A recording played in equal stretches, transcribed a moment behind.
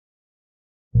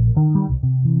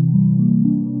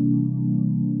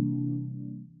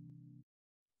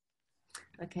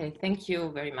Okay, thank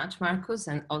you very much, Marcus,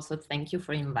 and also thank you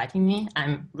for inviting me.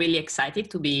 I'm really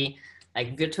excited to be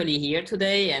like virtually here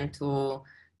today and to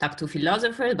talk to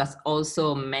philosophers, but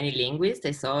also many linguists.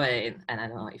 I saw, and I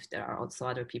don't know if there are also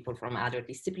other people from other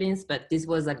disciplines, but this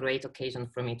was a great occasion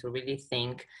for me to really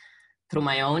think through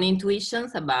my own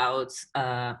intuitions about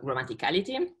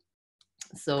grammaticality.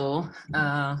 So,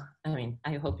 I mean,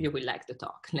 I hope you will like the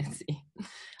talk. Let's see.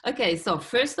 Okay, so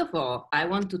first of all, I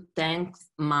want to thank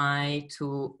my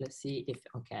two,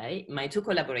 my two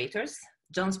collaborators,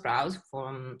 John Sprouse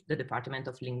from the Department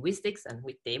of Linguistics and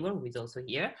Whit Tabor, who is also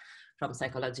here, from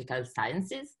Psychological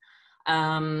Sciences.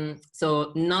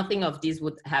 So nothing of this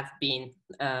would have been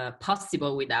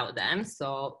possible without them.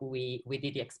 So we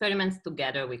did the experiments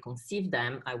together, we conceived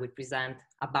them. I will present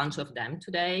a bunch of them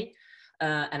today.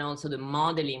 And also the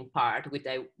modeling part, which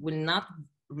I will not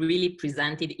really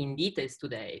present it in details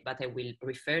today, but I will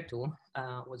refer to,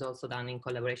 was also done in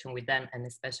collaboration with them and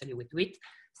especially with Whit.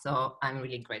 So I'm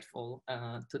really grateful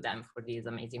to them for this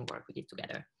amazing work we did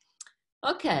together.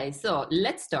 Okay, so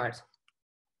let's start.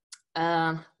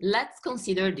 Let's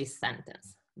consider this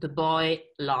sentence. The boy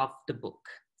loved the book.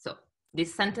 So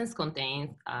this sentence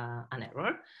contains an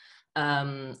error.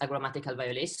 A grammatical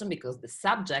violation because the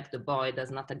subject, the boy, does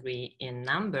not agree in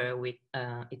number with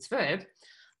its verb.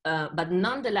 But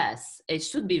nonetheless, it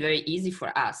should be very easy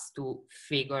for us to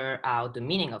figure out the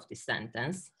meaning of this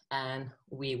sentence. And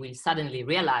we will suddenly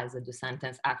realize that the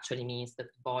sentence actually means that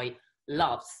the boy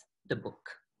loves the book.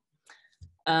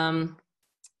 In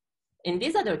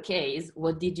this other case,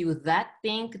 what did you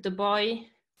think the boy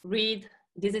read?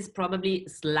 This is probably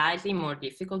slightly more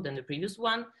difficult than the previous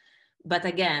one. But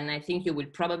again, I think you will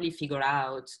probably figure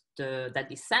out that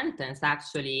this sentence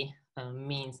actually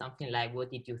means something like,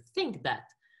 what did you think that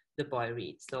the boy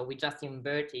reads? So we just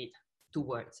inverted two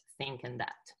words, think and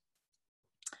that.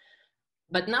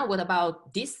 But now what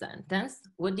about this sentence?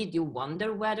 What did you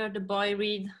wonder whether the boy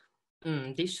read?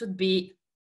 This should be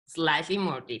slightly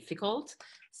more difficult.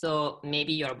 So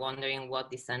maybe you're wondering what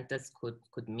this sentence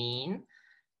could mean.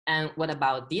 And what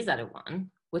about this other one?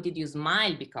 What did you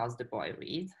smile because the boy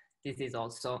read? This is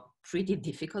also pretty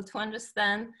difficult to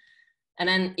understand. And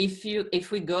then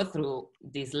if we go through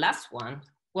this last one,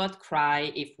 what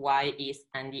cry if Y is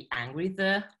Andy angry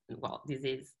the? Well, this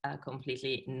is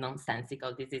completely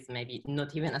nonsensical. This is maybe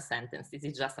not even a sentence. This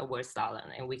is just a word salad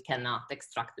and we cannot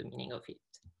extract the meaning of it.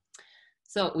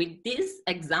 So with these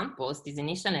examples, these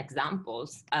initial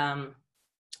examples,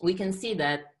 we can see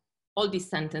that all these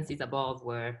sentences above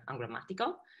were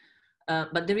ungrammatical.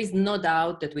 But there is no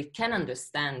doubt that we can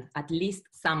understand at least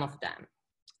some of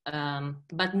them.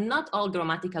 But not all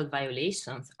grammatical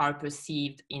violations are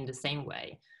perceived in the same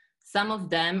way. Some of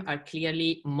them are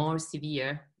clearly more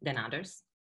severe than others.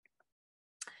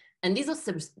 And this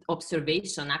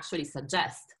observation actually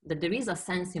suggests that there is a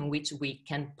sense in which we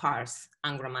can parse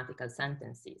ungrammatical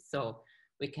sentences. So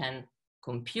we can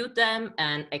compute them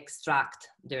and extract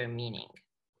their meaning.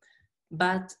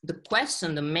 But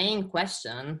the main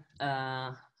question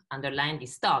underlying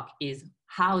this talk is,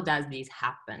 how does this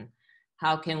happen?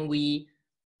 How can we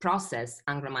process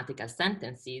ungrammatical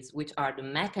sentences, which are the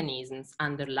mechanisms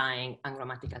underlying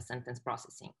ungrammatical sentence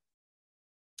processing?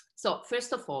 So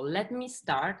first of all, let me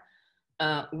start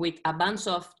with a bunch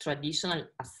of traditional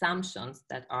assumptions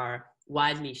that are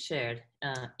widely shared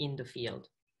in the field.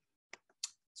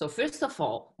 So first of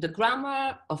all, the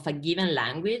grammar of a given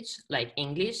language, like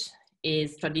English,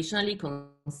 is traditionally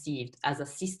conceived as a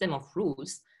system of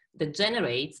rules that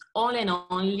generates all and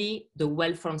only the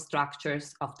well-formed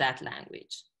structures of that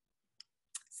language.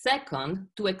 Second,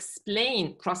 to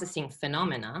explain processing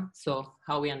phenomena, so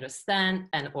how we understand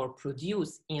and or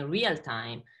produce in real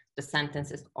time the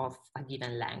sentences of a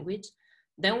given language,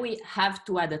 then we have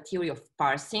to add a theory of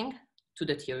parsing to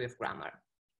the theory of grammar.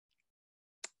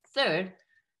 Third,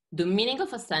 the meaning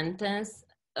of a sentence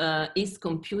is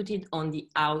computed on the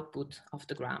output of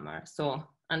the grammar. So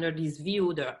under this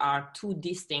view, there are two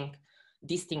distinct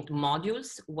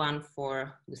modules, one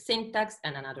for the syntax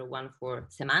and another one for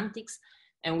semantics.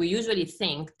 And we usually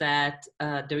think that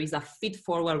there is a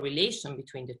feed-forward relation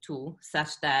between the two,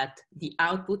 such that the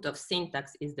output of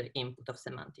syntax is the input of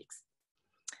semantics.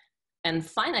 And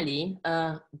finally,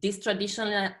 this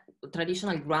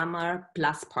traditional grammar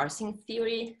plus parsing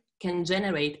theory can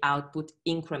generate output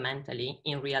incrementally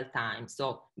in real time.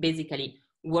 So basically,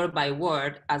 word by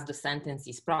word as the sentence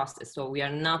is processed. So we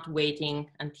are not waiting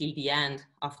until the end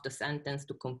of the sentence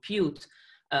to compute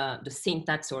the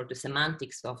syntax or the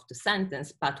semantics of the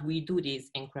sentence, but we do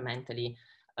this incrementally.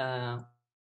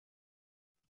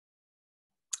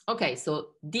 Okay, so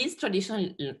these traditional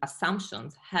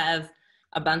assumptions have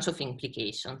a bunch of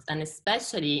implications. And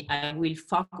especially, I will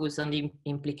focus on the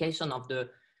implication of the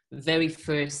very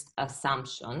first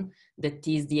assumption, that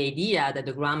is the idea that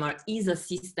the grammar is a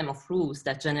system of rules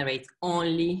that generates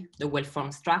only the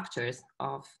well-formed structures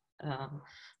of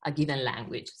a given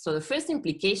language. So the first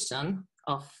implication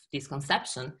of this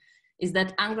conception is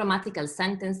that ungrammatical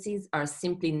sentences are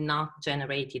simply not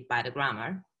generated by the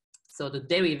grammar. So the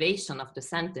derivation of the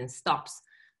sentence stops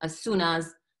as soon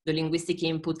as the linguistic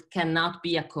input cannot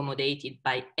be accommodated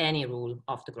by any rule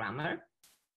of the grammar.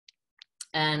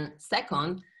 And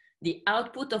second, the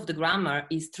output of the grammar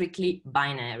is strictly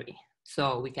binary.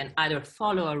 So we can either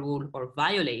follow a rule or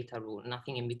violate a rule,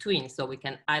 nothing in between. So we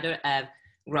can either have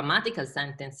grammatical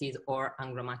sentences or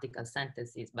ungrammatical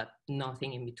sentences, but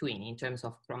nothing in between in terms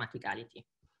of grammaticality.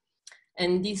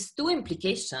 And these two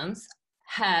implications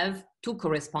have two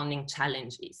corresponding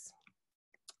challenges.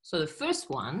 So the first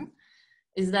one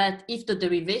is that if the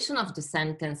derivation of the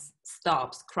sentence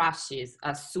stops, crashes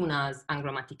as soon as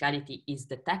ungrammaticality is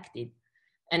detected,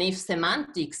 and if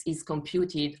semantics is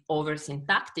computed over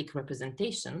syntactic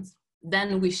representations,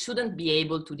 then we shouldn't be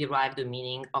able to derive the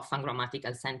meaning of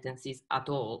ungrammatical sentences at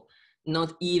all,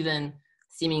 not even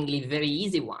seemingly very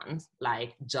easy ones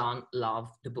like John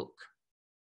loved the book.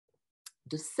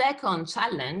 The second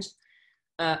challenge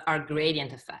are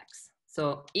gradient effects.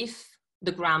 So if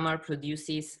the grammar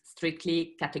produces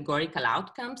strictly categorical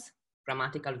outcomes,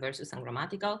 grammatical versus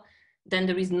ungrammatical, then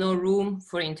there is no room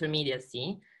for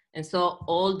intermediacy. And so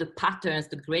all the patterns,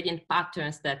 the gradient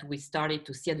patterns that we started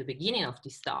to see at the beginning of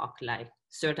this talk, like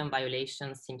certain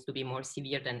violations seems to be more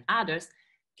severe than others,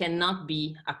 cannot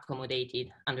be accommodated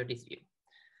under this view.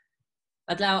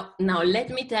 But now let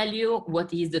me tell you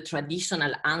what is the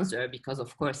traditional answer, because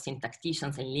of course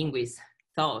syntacticians and linguists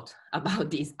thought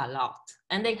about this a lot,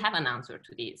 and they have an answer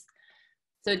to this.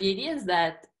 So the idea is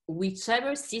that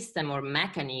whichever system or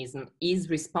mechanism is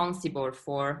responsible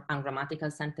for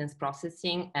ungrammatical sentence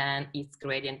processing and its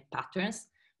gradient patterns,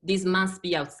 this must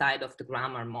be outside of the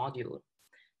grammar module.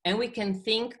 And we can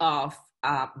think of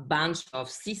a bunch of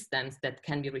systems that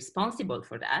can be responsible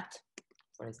for that.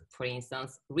 For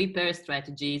instance, repair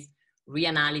strategies,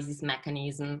 reanalysis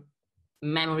mechanism,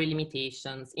 memory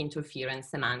limitations, interference,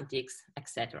 semantics,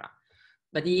 etc.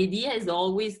 But the idea is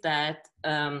always that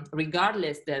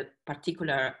regardless the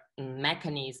particular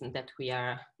mechanism that we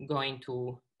are going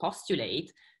to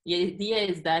postulate, the idea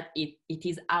is that it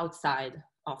is outside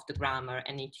of the grammar,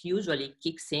 and it usually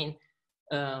kicks in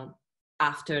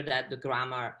after that the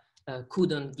grammar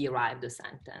couldn't derive the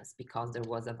sentence because there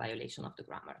was a violation of the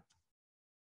grammar.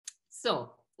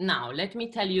 So now let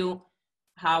me tell you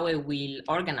how I will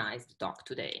organize the talk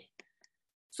today.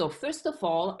 So first of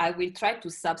all, I will try to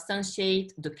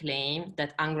substantiate the claim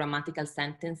that ungrammatical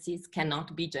sentences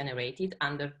cannot be generated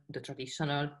under the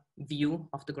traditional view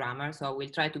of the grammar. So I will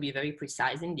try to be very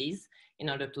precise in this in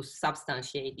order to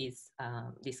substantiate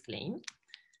this claim.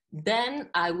 Then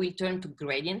I will turn to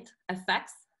gradient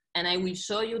effects, and I will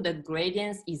show you that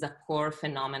gradients is a core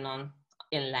phenomenon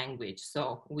in language.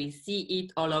 So we see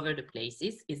it all over the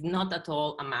places. It's not at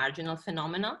all a marginal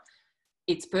phenomenon.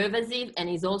 It's pervasive and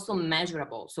is also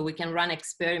measurable. So we can run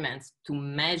experiments to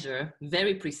measure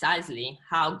very precisely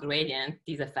how gradient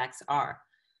these effects are.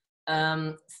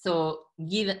 So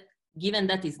given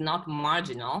that it's not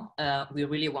marginal, we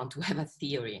really want to have a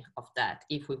theory of that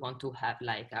if we want to have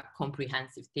like a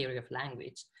comprehensive theory of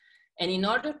language. And in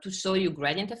order to show you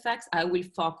gradient effects, I will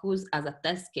focus as a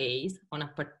test case on a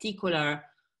particular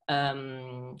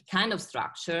kind of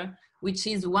structure, which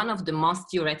is one of the most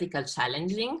theoretical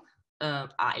challenging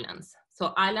islands.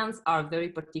 So islands are very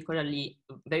particular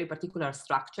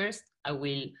structures. I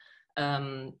will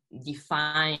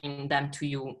define them to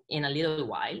you in a little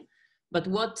while. But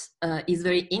what is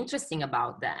very interesting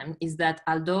about them is that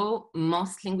although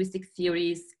most linguistic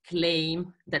theories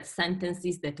claim that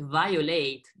sentences that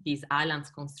violate these islands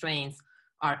constraints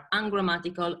are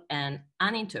ungrammatical and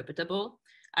uninterpretable,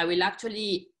 I will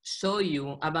actually show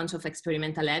you a bunch of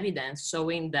experimental evidence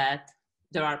showing that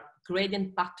there are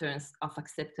gradient patterns of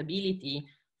acceptability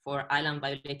for island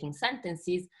violating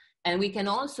sentences, and we can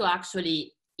also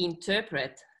actually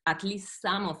interpret at least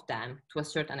some of them to a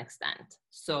certain extent.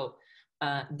 So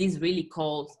this really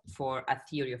calls for a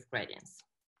theory of gradients.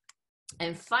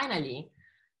 And finally,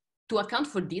 to account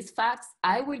for these facts,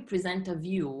 I will present a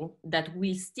view that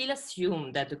will still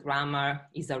assume that the grammar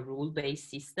is a rule-based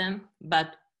system,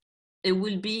 but it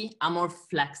will be a more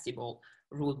flexible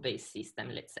rule-based system,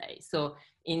 let's say. So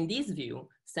in this view,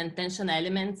 sentential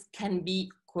elements can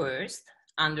be coerced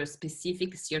under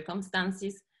specific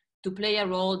circumstances to play a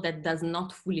role that does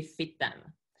not fully fit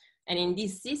them. And in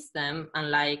this system,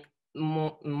 unlike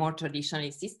more traditional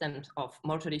systems of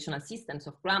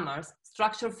grammars,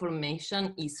 structure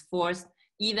formation is forced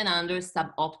even under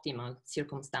suboptimal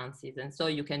circumstances. And so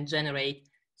you can generate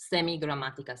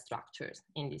semi-grammatical structures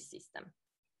in this system.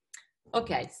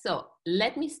 Okay, so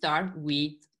let me start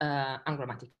with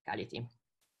ungrammaticality.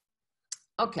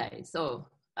 Okay, so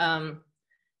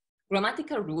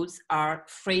grammatical rules are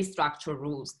phrase structure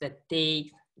rules that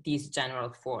take this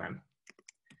general form.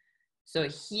 So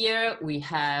here we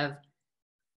have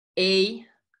A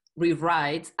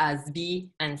rewrites as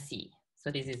B and C.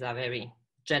 So this is a very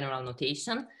general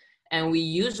notation. And we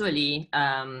usually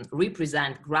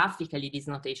represent graphically this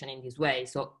notation in this way.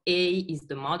 So A is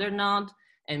the mother node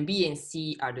and B and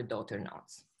C are the daughter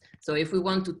nodes. So if we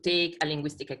want to take a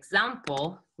linguistic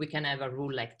example, we can have a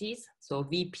rule like this. So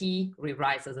VP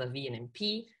rewrites as a V and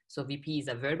MP. So VP is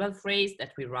a verbal phrase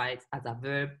that rewrites as a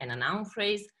verb and a noun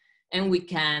phrase. And we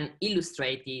can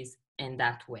illustrate this in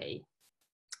that way.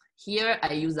 Here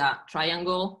I use a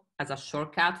triangle as a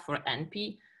shortcut for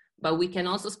NP, but we can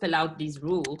also spell out this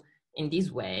rule in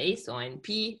this way. So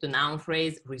NP, the noun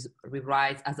phrase,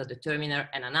 rewrites as a determiner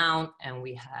and a noun, and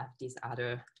we have this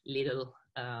other little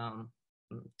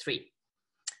tree.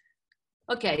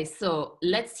 Okay, so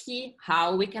let's see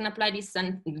how we can apply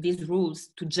these rules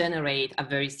to generate a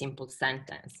very simple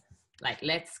sentence. Like,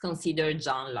 let's consider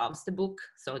John loves the book.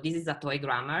 So this is a toy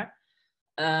grammar.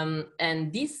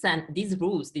 And these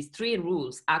three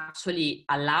rules actually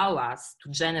allow us to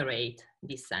generate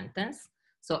this sentence.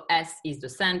 So S is the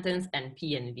sentence,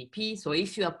 NP and VP. So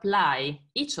if you apply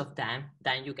each of them,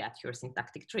 then you get your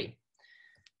syntactic tree.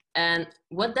 And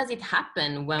what does it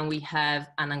happen when we have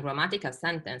an ungrammatical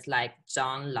sentence like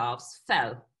John loves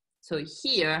fell? So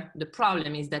here, the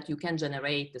problem is that you can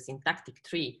generate the syntactic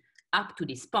tree up to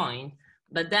this point,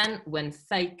 but then when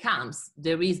fell comes,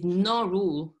 there is no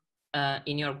rule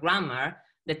in your grammar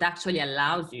that actually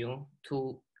allows you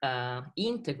to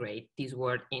integrate this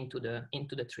word into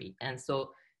the tree. And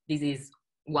so this is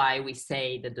why we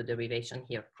say that the derivation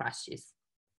here crashes.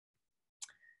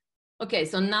 Okay,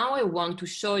 so now I want to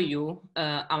show you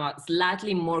a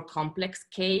slightly more complex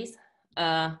case,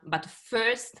 but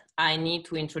first I need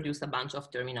to introduce a bunch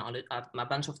of terminology, a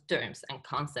bunch of terms and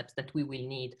concepts that we will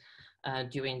need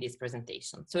during this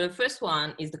presentation. So the first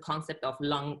one is the concept of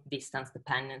long distance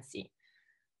dependency.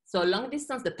 So long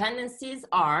distance dependencies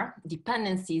are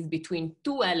dependencies between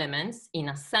two elements in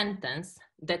a sentence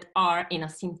that are in a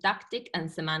syntactic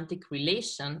and semantic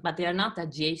relation, but they are not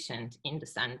adjacent in the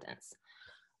sentence.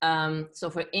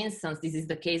 So for instance, this is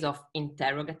the case of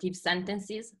interrogative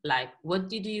sentences, like, what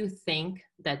did you think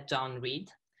that John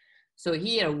read? So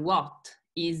here, what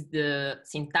is the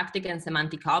syntactic and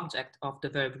semantic object of the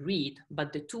verb read,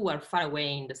 but the two are far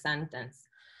away in the sentence.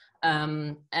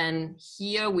 And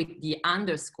here with the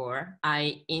underscore,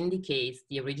 I indicate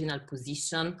the original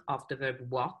position of the verb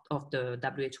what, of the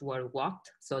WH word what.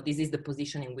 So this is the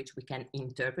position in which we can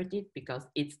interpret it because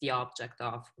it's the object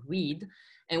of read.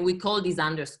 And we call this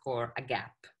underscore a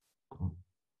gap.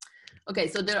 Okay,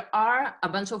 so there are a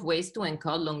bunch of ways to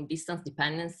encode long distance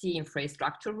dependency in phrase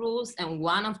structure rules. And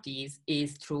one of these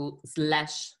is through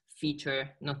slash feature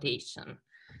notation.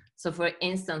 So for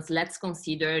instance, let's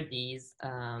consider these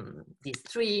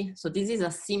tree. So this is a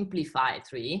simplified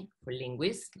tree for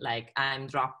linguists. Like, I'm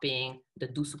dropping the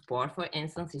do support, for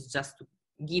instance, is just to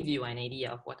give you an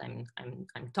idea of what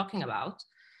I'm talking about.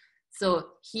 So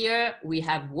here we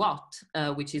have what,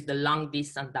 which is the long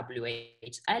distance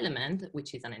WH element,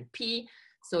 which is an NP.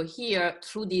 So here,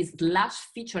 through this slash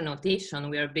feature notation,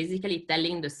 we are basically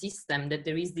telling the system that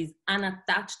there is this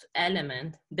unattached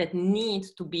element that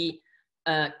needs to be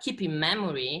keep in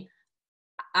memory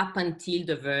up until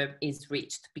the verb is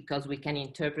reached, because we can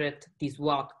interpret this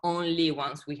what only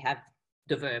once we have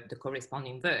the verb, the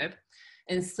corresponding verb.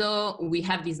 And so we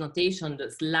have this notation, the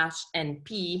slash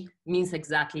NP means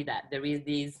exactly that. There is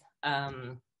this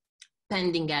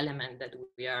pending element that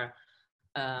we are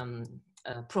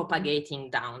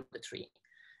propagating down the tree.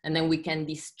 And then we can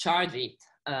discharge it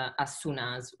as soon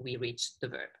as we reach the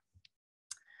verb.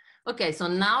 Okay, so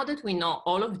now that we know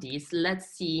all of this,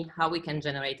 let's see how we can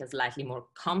generate a slightly more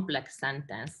complex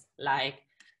sentence, like,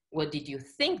 what did you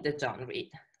think that John read?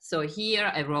 So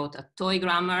here I wrote a toy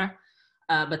grammar,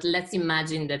 but let's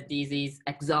imagine that this is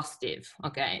exhaustive.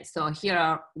 Okay, so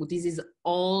here these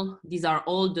are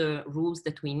all the rules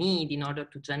that we need in order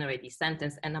to generate this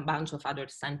sentence, and a bunch of other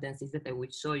sentences that I will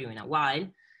show you in a while.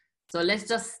 So let's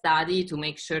just study to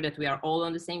make sure that we are all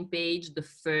on the same page, the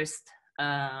first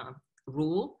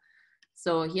rule.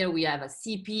 So here we have a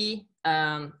CP,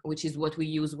 which is what we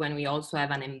use when we also have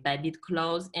an embedded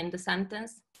clause in the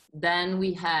sentence. Then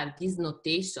we have this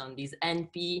notation, this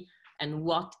NP and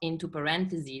what into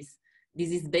parentheses,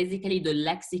 this is basically the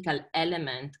lexical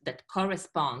element that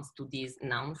corresponds to this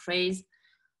noun phrase.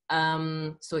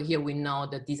 So here we know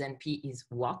that this NP is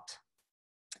what.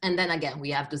 And then again,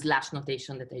 we have the slash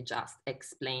notation that I just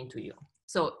explained to you.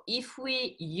 So if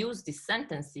we use these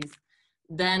sentences,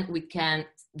 then we can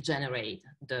generate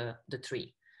the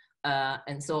tree.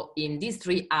 And so in this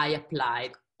tree, I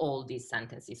applied all these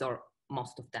sentences, or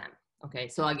most of them. Okay,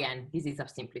 so again, this is a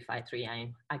simplified tree.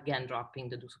 I'm again dropping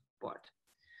the do support.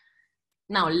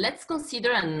 Now let's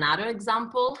consider another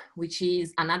example, which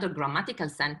is another grammatical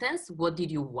sentence. What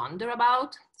did you wonder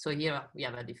about? So here we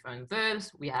have a different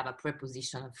verbs, we have a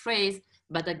prepositional phrase,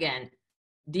 but again,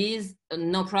 this,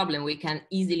 no problem, we can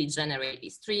easily generate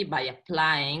this tree by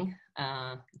applying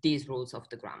these rules of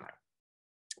the grammar.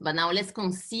 But now let's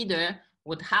consider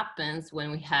what happens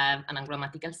when we have an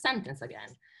ungrammatical sentence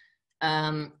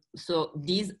again. So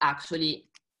this actually,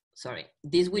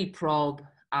 this will probe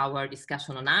our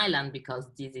discussion on island, because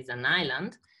this is an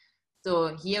island.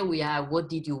 So here we have, what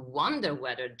did you wonder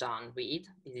whether John read?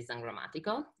 This is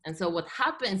ungrammatical. And so what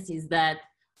happens is that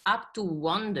up to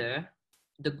wonder,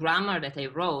 the grammar that I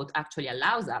wrote actually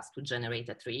allows us to generate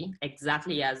a tree,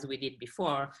 exactly as we did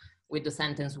before with the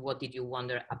sentence, what did you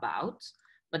wonder about?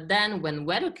 But then when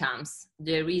whether comes,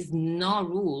 there is no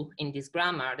rule in this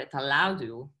grammar that allows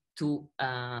you to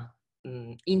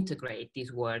integrate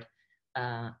this word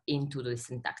into the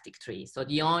syntactic tree. So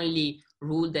the only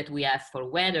rule that we have for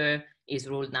whether is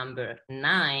rule number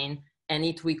 9, and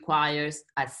it requires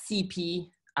a CP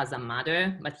as a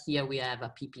mother, but here we have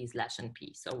a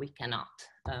PP/NP, so we cannot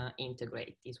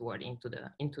integrate this word into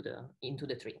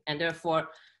the tree, and therefore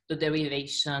the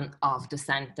derivation of the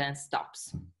sentence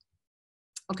stops.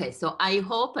 Okay, so I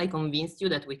hope I convinced you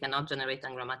that we cannot generate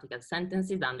ungrammatical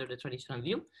sentences under the traditional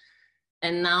view.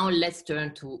 And now let's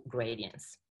turn to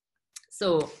gradients.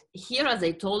 So here, as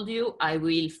I told you, I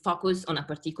will focus on a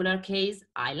particular case,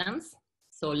 islands.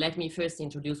 So let me first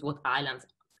introduce what islands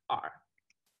are.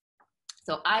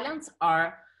 So islands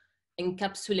are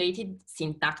encapsulated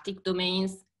syntactic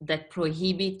domains that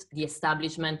prohibit the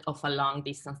establishment of a long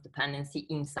distance dependency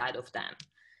inside of them.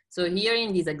 So here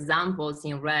in these examples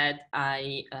in red,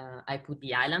 I put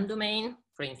the island domain.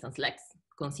 For instance, let's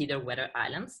consider whether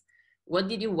islands. What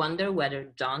did you wonder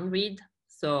whether John read?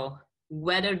 So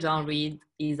whether John read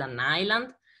is an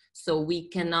island, so we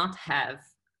cannot have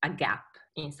a gap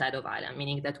inside of island,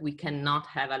 meaning that we cannot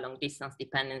have a long distance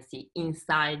dependency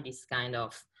inside this kind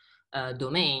of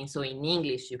domain. So in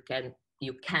English, you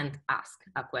can't ask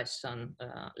a question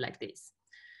like this.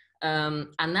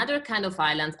 Another kind of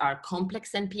islands are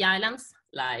complex NP islands,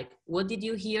 like what did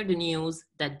you hear the news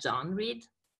that John read?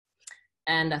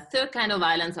 And a third kind of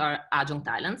islands are adjunct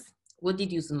islands. What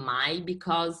did you smile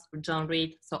because John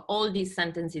read? So all these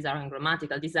sentences are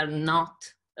ungrammatical. These are not,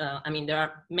 I mean, there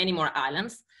are many more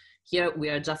islands. Here we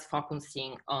are just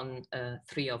focusing on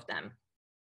 3 of them.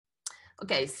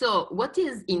 Okay, so what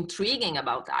is intriguing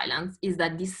about islands is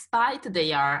that despite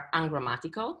they are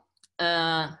ungrammatical,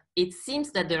 it seems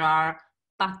that there are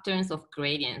patterns of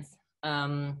gradients.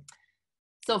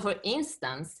 So for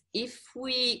instance, if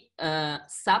we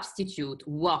substitute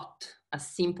what, a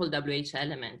simple WH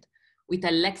element, with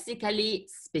a lexically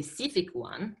specific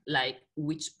one, like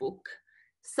which book,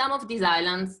 some of these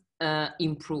islands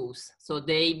improves, so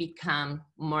they become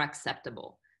more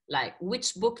acceptable. Like,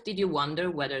 which book did you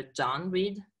wonder whether John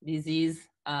read? This is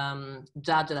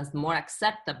judged as more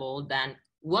acceptable than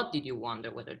what did you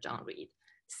wonder whether John read?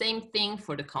 Same thing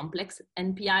for the complex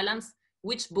NP islands.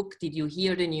 Which book did you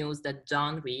hear the news that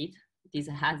John read? This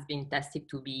has been tested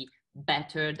to be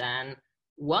better than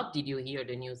what did you hear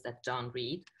the news that John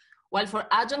read? While for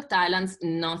adjunct islands,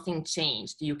 nothing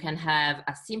changed. You can have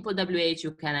a simple WH,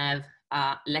 you can have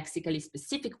a lexically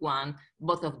specific one.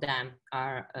 Both of them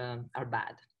are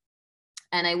bad.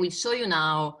 And I will show you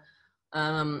now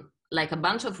like a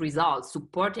bunch of results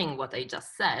supporting what I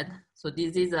just said. So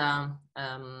this is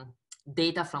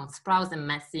data from Sprouse and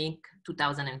Messick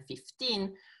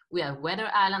 2015. We have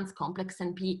whether islands, complex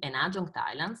NP, and adjunct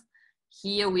islands.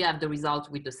 Here we have the results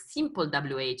with the simple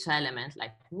WH element,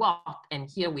 like what, and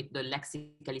here with the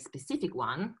lexically specific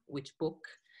one, which book.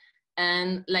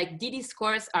 And like DD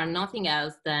scores are nothing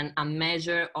else than a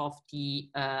measure of the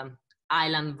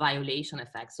island violation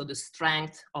effect, so the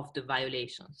strength of the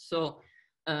violation. So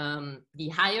the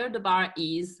higher the bar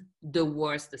is, the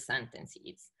worse the sentence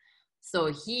is.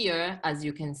 So here, as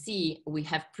you can see, we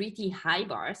have pretty high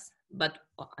bars, but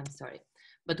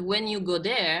But when you go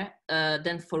there,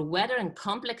 then for whether and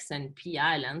complex NP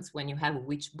islands, when you have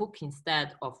which book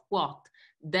instead of what,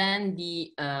 then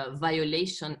the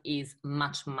violation is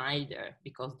much milder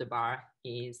because the bar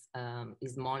is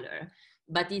smaller.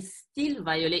 But it's still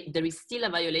there is still a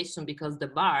violation because the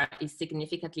bar is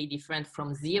significantly different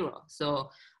from 0. So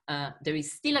there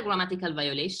is still a grammatical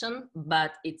violation,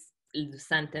 but the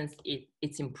sentence,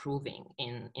 it's improving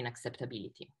in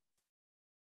acceptability.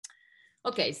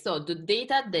 Okay, so the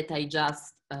data that I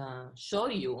just show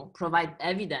you provide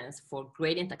evidence for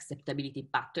gradient acceptability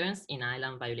patterns in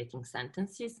island violating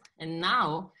sentences. And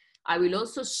now I will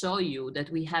also show you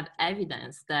that we have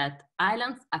evidence that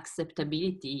island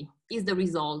acceptability is the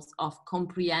result of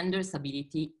comprehenders'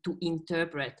 ability to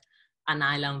interpret an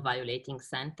island violating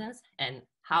sentence. And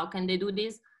how can they do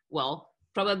this? Well,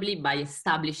 probably by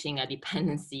establishing a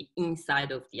dependency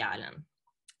inside of the island.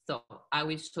 So I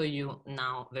will show you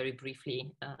now very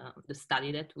briefly the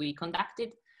study that we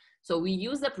conducted. So we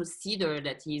use a procedure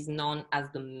that is known as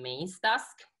the maze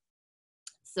task.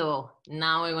 So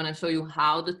now I want to show you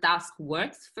how the task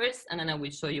works first, and then I will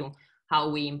show you how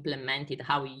we implemented,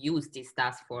 how we use this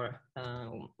task for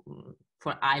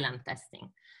island testing.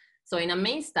 So in a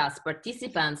maze task,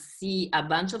 participants see a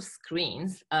bunch of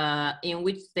screens in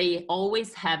which they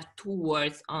always have 2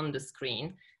 words on the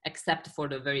screen, except for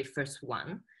the very first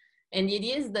one. And the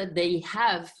idea is that they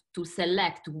have to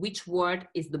select which word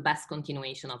is the best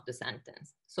continuation of the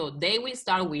sentence. So they will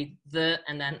start with the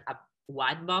and then a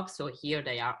white box. So here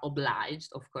they are obliged,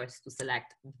 of course, to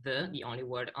select the only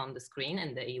word on the screen,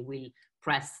 and they will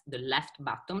press the left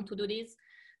button to do this.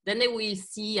 Then they will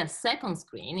see a second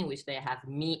screen in which they have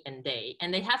me and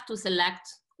they have to select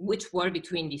which word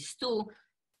between these two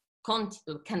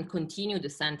can continue the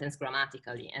sentence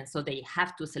grammatically. And so they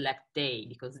have to select they,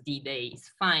 because they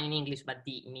is fine in English, but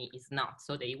me is not.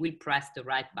 So they will press the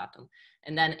right button.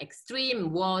 And then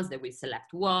extreme was, they will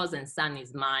select was, and sunny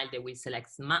is mild, they will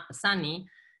select sunny.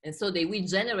 And so they will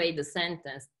generate the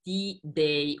sentence, the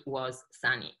day was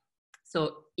sunny.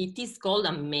 So it is called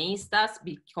a maze task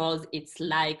because it's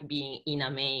like being in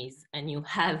a maze and you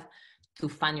have to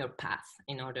find your path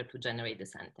in order to generate the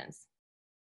sentence.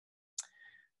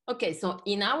 Okay, so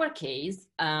in our case,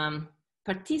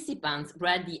 participants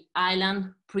read the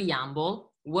island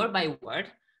preamble word by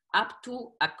word up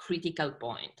to a critical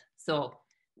point. So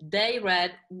they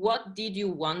read, what did you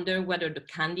wonder whether the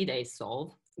candidate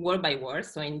solved, word by word.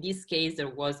 So in this case, there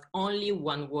was only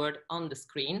one word on the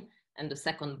screen and the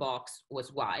second box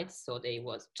was white. So they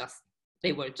were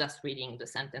just reading the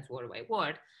sentence word by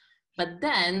word. But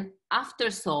then after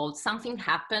solved, something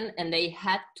happened and they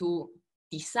had to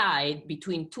decide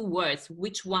between 2 words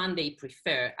which one they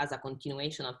prefer as a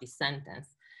continuation of this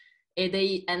sentence.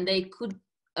 And they could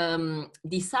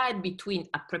decide between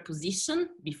a preposition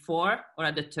before or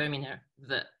a determiner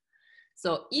the.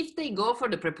 So if they go for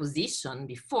the preposition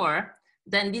before,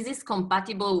 then this is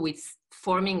compatible with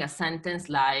forming a sentence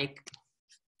like,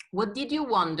 what did you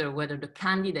wonder whether the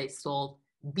candidate solved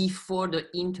before the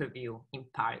interview in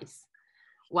Paris?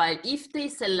 While if they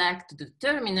select the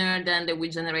determiner, then they will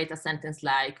generate a sentence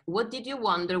like, what did you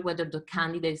wonder whether the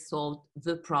candidate solved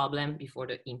the problem before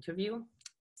the interview?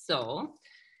 So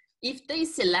if they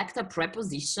select a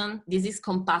preposition, this is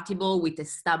compatible with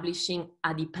establishing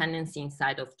a dependency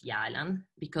inside of the island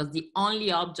because the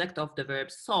only object of the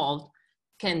verb solved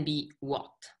can be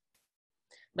what.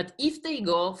 But if they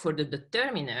go for the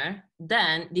determiner,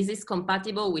 then this is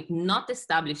compatible with not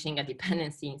establishing a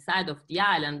dependency inside of the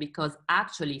island because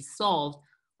actually solved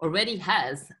already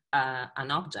has an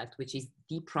object, which is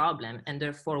the problem, and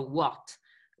therefore what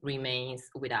remains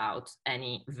without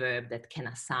any verb that can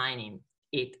assign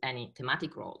it any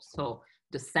thematic role. So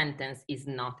the sentence is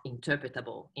not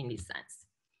interpretable in this sense.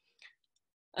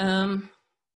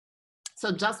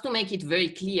 So just to make it very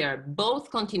clear, both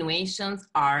continuations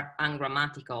are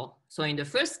ungrammatical. So in the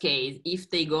first case, if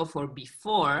they go for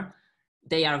before,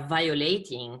 they are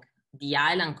violating the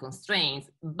island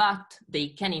constraints, but they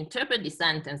can interpret the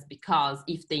sentence because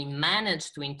if they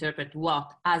manage to interpret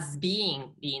what as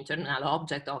being the internal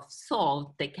object of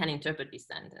solved, they can interpret the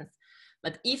sentence.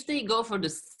 But if they go for the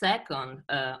second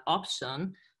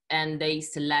option and they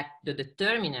select the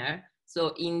determiner,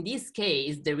 so in this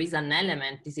case, there is an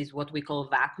element, this is what we call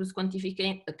vacuous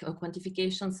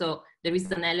quantification. So there is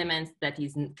an element that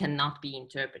cannot be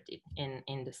interpreted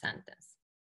in the sentence.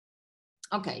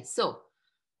 Okay, so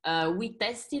we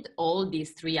tested all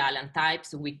these 3 island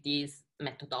types with this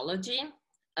methodology.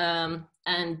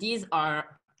 And these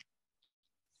are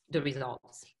the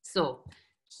results. So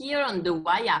here on the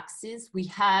y-axis, we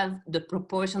have the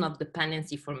proportion of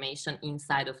dependency formation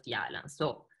inside of the island.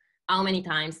 So how many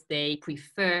times they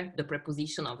prefer the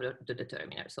preposition of the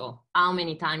determiner. So how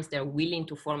many times they're willing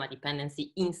to form a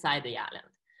dependency inside the island.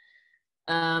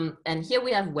 And here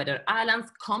we have whether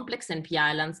islands, complex NP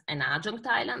islands, and adjunct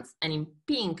islands. And in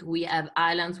pink, we have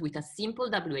islands with a simple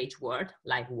WH word,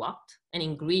 like what, and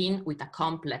in green, with a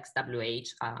complex WH,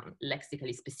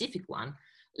 lexically specific one,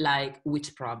 like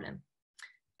which problem.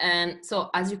 And so,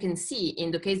 as you can see, in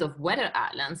the case of whether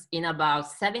islands, in about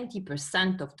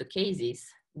 70% of the cases,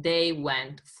 they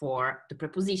went for the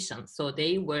preposition. So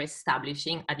they were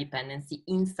establishing a dependency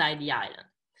inside the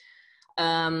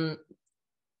island.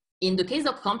 In the case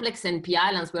of complex NP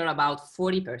islands, we're about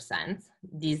 40%.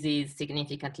 This is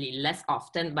significantly less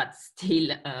often, but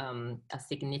still a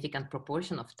significant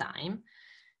proportion of time.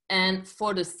 And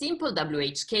for the simple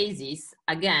WH cases,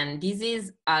 again, this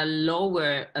is a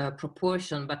lower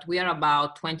proportion, but we are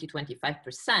about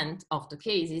 20–25% of the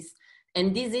cases.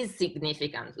 And this is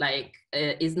significant, like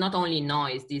it's not only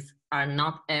noise, these are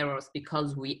not errors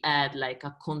because we add like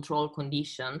a control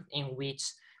condition in which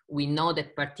we know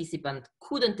that participant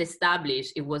couldn't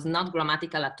establish, it was not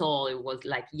grammatical at all, it was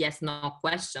like yes, no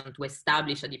question to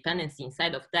establish a dependency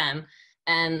inside of them.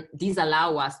 And these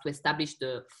allow us to establish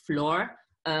the floor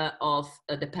of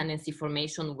a dependency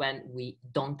formation when we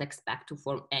don't expect to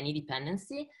form any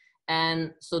dependency.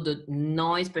 And so the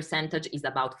noise percentage is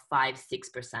about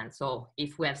 5–6%. So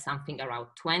if we have something around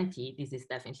 20, this is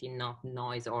definitely not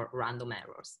noise or random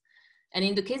errors. And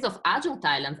in the case of adjunct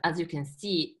islands, as you can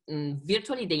see,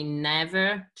 virtually they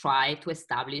never try to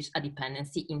establish a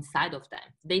dependency inside of them.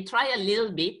 They try a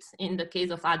little bit in the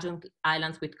case of adjunct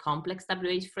islands with complex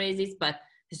WH phrases, but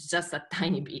it's just a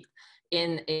tiny bit.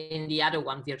 In the other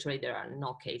one, virtually there are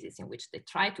no cases in which they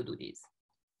try to do this.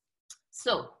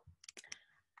 So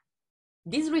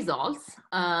these results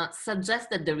suggest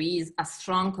that there is a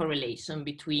strong correlation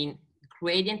between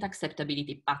gradient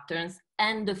acceptability patterns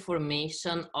and the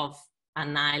formation of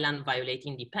an island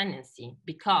violating dependency,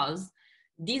 because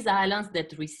these islands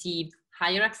that receive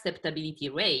higher acceptability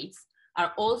rates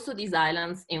are also these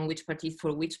islands in which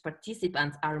for which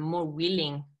participants are more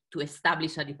willing to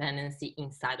establish a dependency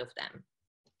inside of them.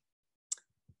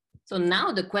 So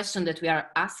now the question that we are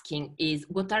asking is,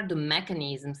 what are the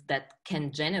mechanisms that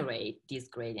can generate these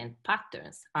gradient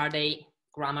patterns? Are they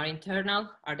grammar internal?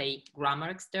 Are they grammar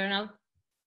external?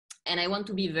 And I want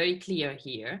to be very clear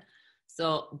here.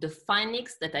 So the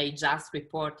findings that I just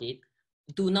reported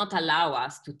do not allow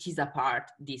us to tease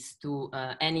apart these two,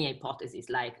 any hypotheses,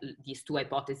 like these two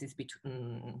hypotheses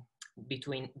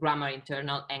between grammar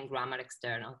internal and grammar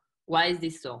external. Why is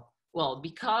this so? Well,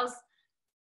 because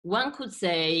one could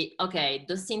say, okay,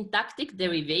 the syntactic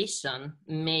derivation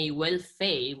may well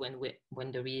fail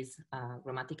when there is a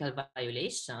grammatical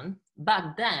violation,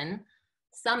 but then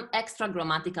some extra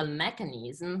grammatical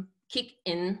mechanism kick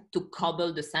in to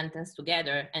cobble the sentence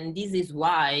together. And this is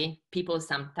why people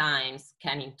sometimes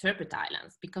can interpret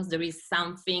islands, because there is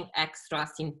something extra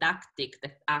syntactic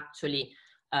that actually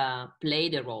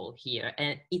played a role here.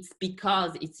 And it's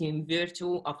because it's in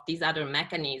virtue of these other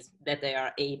mechanisms that they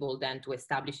are able then to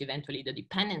establish eventually the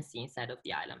dependency inside of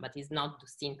the island, but it's not the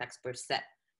syntax per se.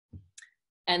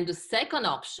 And the second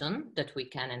option that we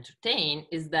can entertain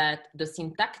is that the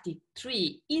syntactic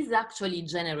tree is actually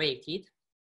generated,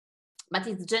 but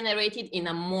it's generated in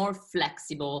a more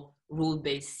flexible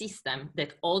rule-based system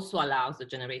that also allows the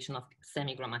generation of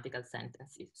semi-grammatical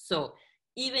sentences. So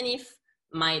even if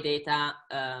my data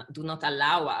do not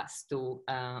allow us to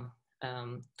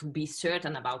be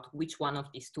certain about which one of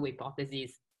these two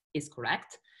hypotheses is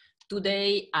correct,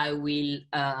 today I will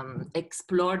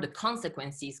explore the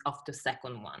consequences of the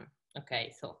second one.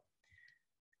 Okay, so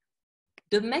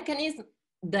the mechanism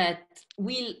that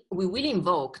we will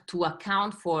invoke to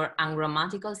account for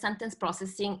ungrammatical sentence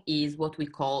processing is what we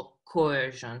call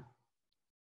coercion.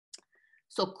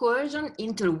 So coercion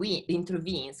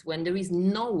intervenes when there is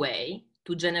no way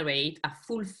to generate a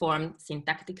full-formed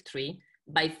syntactic tree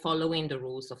by following the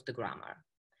rules of the grammar.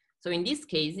 So in these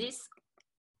cases,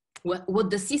 what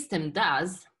the system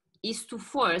does is to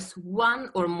force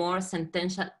one or more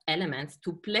sentential elements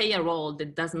to play a role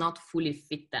that does not fully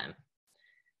fit them.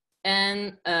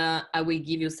 And I will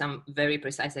give you some very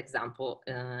precise example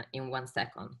in 1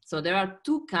 second. So there are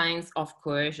two kinds of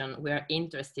coercion we are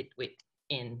interested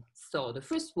in. So the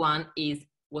first one is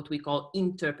what we call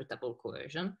interpretable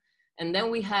coercion. And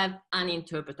then we have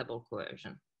uninterpretable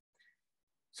coercion.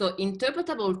 So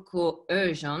interpretable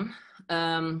coercion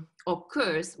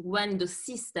occurs when the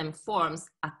system forms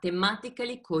a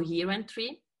thematically coherent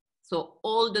tree. So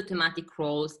all the thematic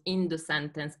roles in the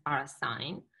sentence are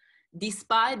assigned,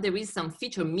 despite there is some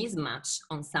feature mismatch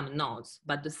on some nodes,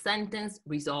 but the sentence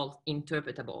resolves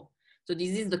interpretable. So this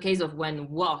is the case of when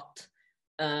what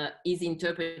is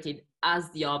interpreted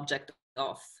as the object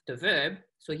of the verb,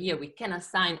 So here we can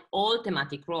assign all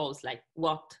thematic roles, like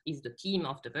what is the theme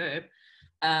of the verb,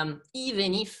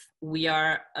 even if we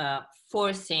are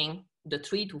forcing the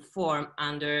tree to form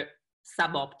under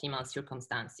suboptimal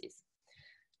circumstances.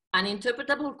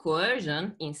 Uninterpretable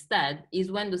coercion, instead,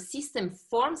 is when the system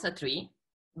forms a tree,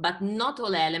 but not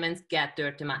all elements get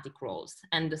their thematic roles,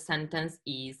 and the sentence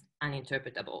is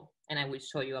uninterpretable. And I will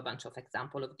show you a bunch of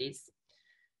examples of this.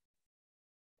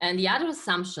 And the other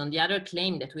assumption, the other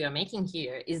claim that we are making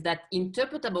here is that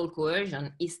interpretable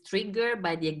coercion is triggered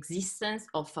by the existence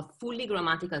of a fully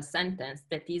grammatical sentence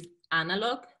that is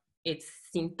analog, it's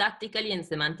syntactically and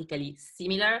semantically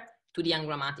similar to the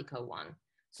ungrammatical one.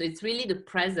 So it's really the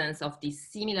presence of this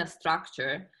similar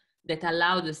structure that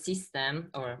allows the system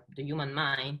or the human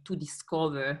mind to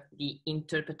discover the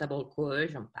interpretable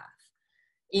coercion path.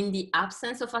 In the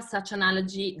absence of such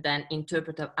analogy, then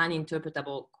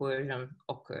uninterpretable coercion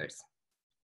occurs.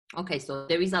 Okay, so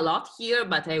there is a lot here,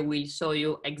 but I will show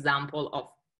you example of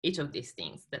each of these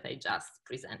things that I just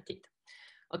presented.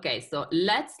 Okay, so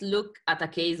let's look at a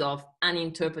case of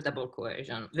uninterpretable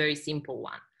coercion, very simple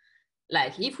one.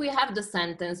 Like if we have the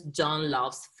sentence, John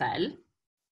loves fell,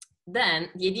 then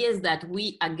the idea is that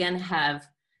we again have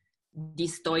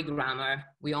this toy grammar.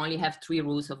 We only have 3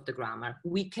 rules of the grammar.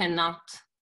 We cannot,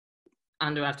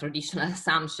 under a traditional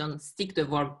assumption, stick the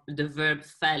verb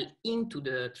fell into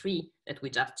the tree that we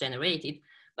just generated,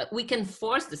 but we can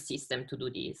force the system to do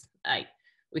this. Like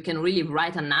we can really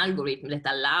write an algorithm that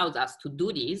allows us to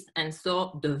do this, and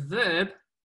so the verb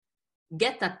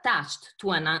get attached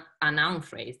to a noun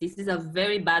phrase. This is a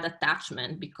very bad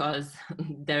attachment because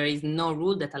there is no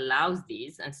rule that allows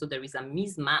this, and so there is a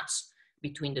mismatch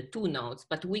between the 2 nodes,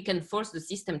 but we can force the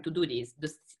system to do this.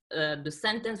 The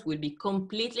sentence will be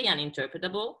completely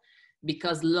uninterpretable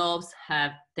because loves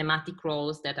have thematic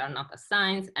roles that are not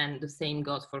assigned, and the same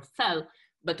goes for fell,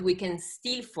 but we can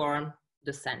still form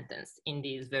the sentence in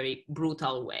this very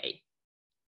brutal way.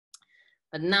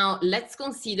 But now let's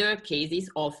consider cases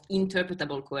of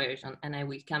interpretable coercion, and I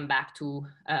will come back to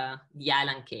the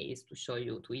island case to show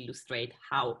you, to illustrate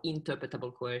how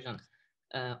interpretable coercion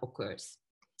occurs.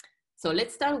 So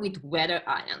let's start with weather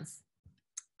islands.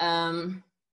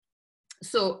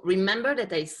 So remember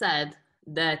that I said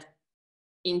that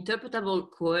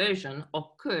interpretable coercion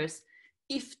occurs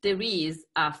if there is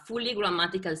a fully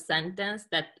grammatical sentence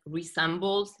that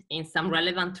resembles in some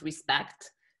relevant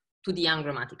respect to the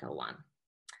ungrammatical one.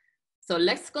 So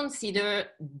let's consider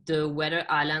the weather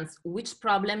islands. Which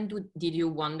problem did you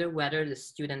wonder whether the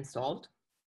student solved?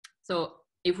 So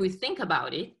if we think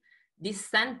about it, this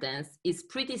sentence is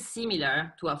pretty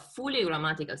similar to a fully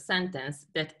grammatical sentence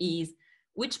that is,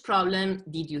 which problem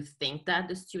did you think that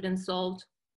the student solved?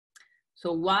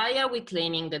 So why are we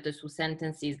claiming that the 2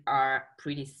 sentences are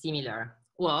pretty similar?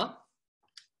 Well,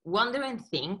 wonder and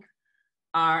think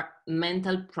are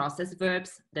mental process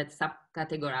verbs that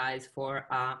subcategorize for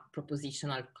a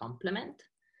propositional complement.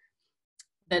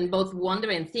 Then both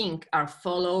wonder and think are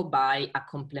followed by a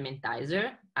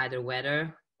complementizer, either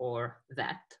whether or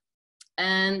that.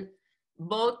 And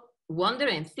both wonder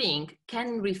and think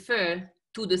can refer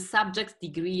to the subject's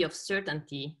degree of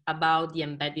certainty about the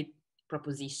embedded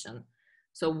proposition.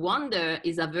 So wonder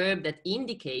is a verb that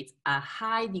indicates a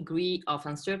high degree of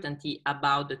uncertainty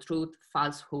about the truth,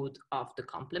 falsehood of the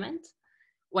complement,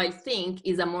 while think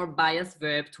is a more biased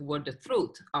verb toward the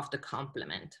truth of the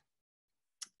complement.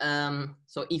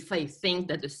 So if I think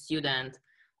that the student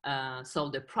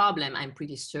solved the problem, I'm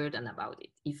pretty certain about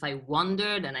it. If I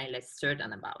wonder, then I'm less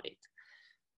certain about it.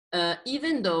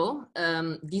 Even though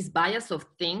this bias of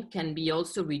think can be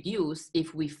also reduced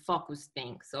if we focus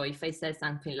think. So if I say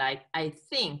something like, I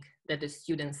think that the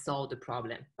student solved the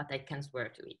problem, but I can't swear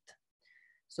to it.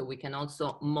 So we can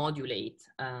also modulate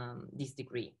this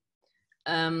degree.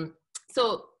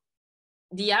 So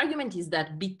the argument is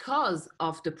that because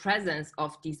of the presence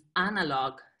of this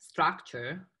analog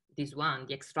structure, this one,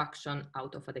 the extraction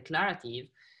out of a declarative,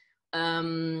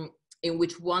 in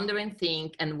which wonder and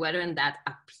think and whether and that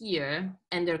appear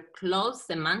and their close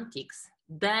semantics,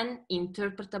 then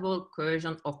interpretable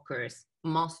coercion occurs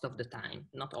most of the time,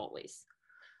 not always.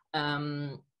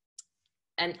 And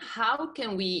how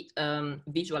can we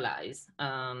visualize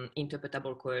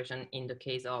interpretable coercion in the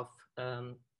case of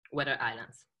weather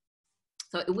islands?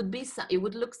 So it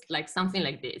would look like something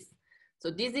like this. So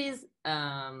this is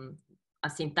a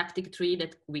syntactic tree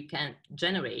that we can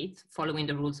generate following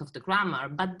the rules of the grammar,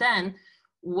 but then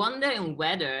wonder and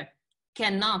whether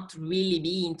cannot really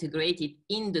be integrated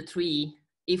in the tree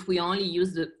if we only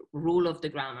use the rule of the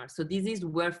grammar. So this is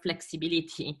where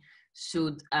flexibility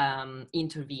should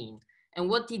intervene. And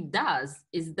what it does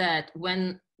is that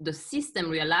when the system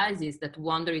realizes that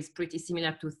wonder is pretty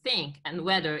similar to think and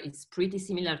whether is pretty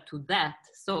similar to that.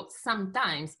 So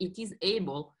sometimes it is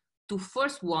able to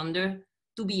force wonder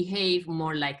to behave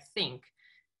more like think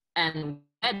and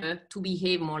whether to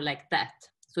behave more like that.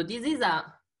 So this is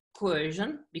a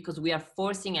coercion because we are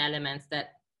forcing elements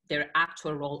that their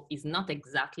actual role is not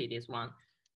exactly this one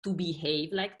to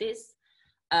behave like this.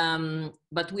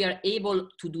 But we are able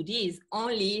to do this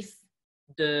only if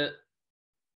the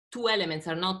two elements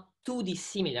are not too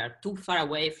dissimilar, too far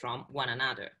away from one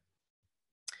another.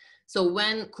 So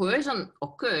when coercion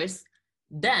occurs,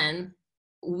 then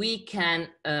we can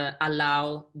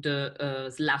allow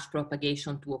the slash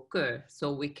propagation to occur.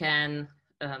 So we can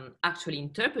actually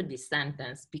interpret this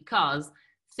sentence because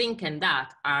think and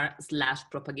that are slash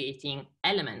propagating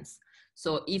elements.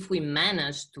 So if we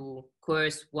manage to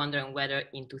coerce wonder and whether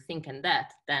into think and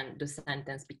that, then the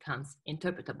sentence becomes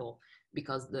interpretable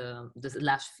because the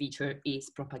slash feature is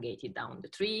propagated down the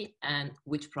tree and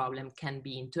which problem can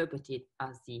be interpreted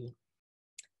as the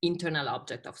internal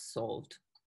object of solved.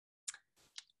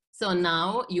 So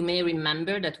now you may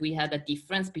remember that we had a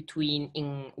difference between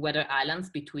whether islands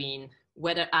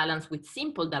with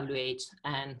simple WH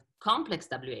and complex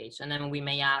WH. And then we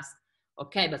may ask,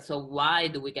 okay, but so why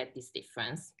do we get this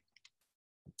difference?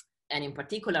 And in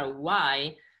particular,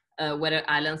 why whether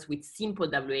islands with simple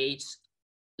WH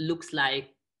looks like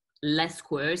less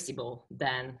coercible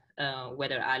than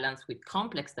whether islands with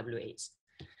complex WH.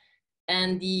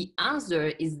 And the answer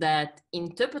is that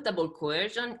interpretable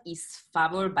coercion is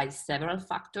favored by several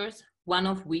factors, one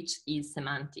of which is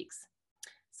semantics.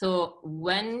 So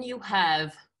when you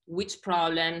have which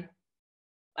problem,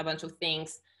 a bunch of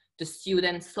things, the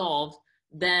student solved,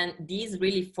 then this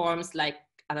really forms like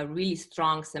a really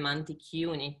strong semantic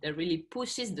unit that really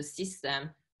pushes the system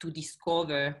to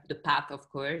discover the path of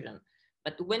coercion.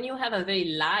 But when you have a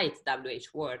very light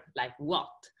WH word, like what,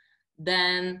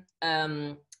 then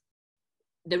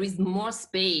there is more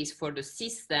space for the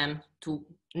system to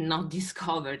not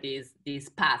discover this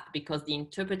path because the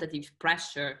interpretative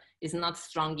pressure is not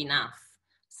strong enough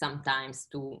sometimes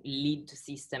to lead the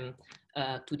system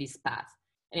to this path.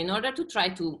 And in order to try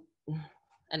to,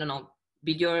 I don't know,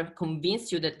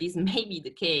 convince you that this may be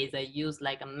the case, I use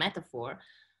like a metaphor,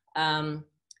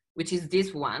 which is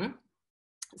this one.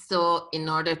 So in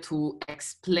order to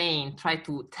explain, try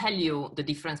to tell you the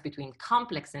difference between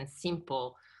complex and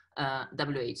simple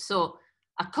WH. So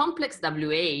a complex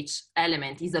WH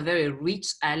element is a very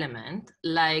rich element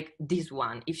like this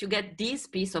one. If you get this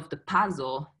piece of the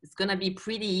puzzle, it's gonna be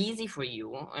pretty easy for you,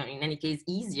 or in any case,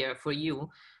 easier for you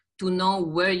to know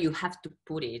where you have to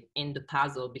put it in the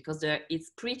puzzle because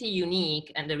it's pretty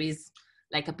unique and there is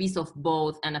like a piece of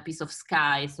both and a piece of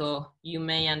sky. So you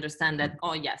may understand that,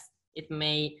 oh yes, it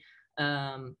may,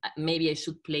 maybe I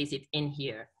should place it in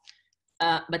here.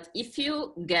 But if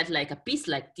you get like a piece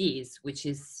like this, which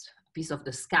is a piece of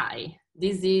the sky,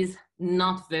 this is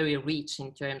not very rich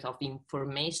in terms of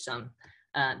information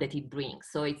that it brings.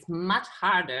 So it's much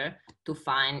harder to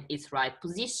find its right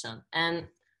position. And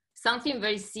something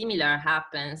very similar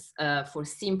happens for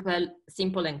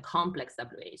simple and complex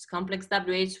WH. Complex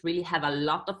WH really have a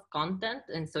lot of content,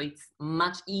 and so it's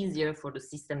much easier for the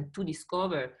system to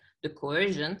discover the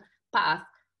coercion path,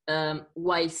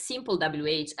 while simple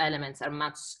WH elements are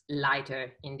much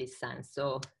lighter in this sense.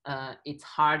 So it's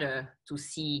harder to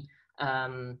see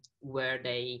where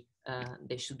they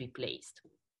should be placed.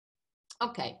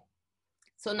 Okay,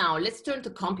 so now let's turn to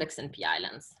complex NP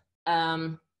islands.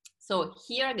 So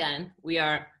here again, we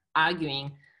are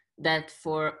arguing that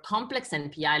for complex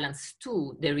NP islands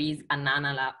too, there is an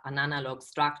analog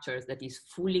structure that is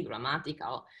fully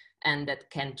grammatical and that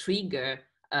can trigger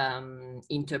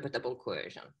interpretable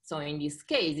coercion. So in this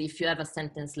case, if you have a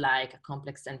sentence like a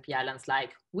complex NP islands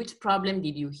like, which problem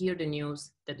did you hear the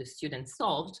news that the student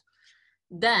solved?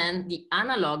 Then the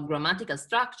analog grammatical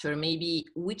structure may be,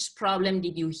 which problem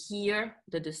did you hear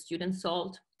that the student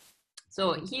solved?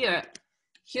 So here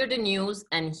the news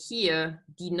and here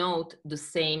denote the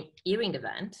same hearing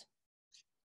event.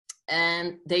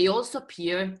 And they also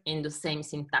appear in the same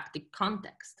syntactic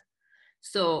context.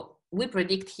 So we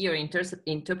predict here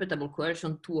interpretable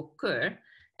coercion to occur.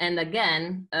 And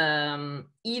again,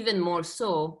 even more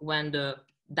so when the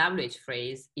WH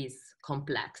phrase is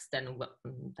complex than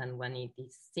when it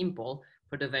is simple,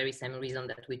 for the very same reason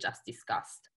that we just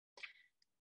discussed.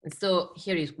 And so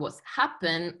here is what's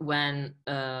happened when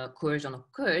coercion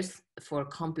occurs for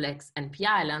complex NP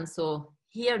islands. So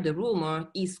here the rumor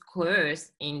is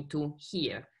coerced into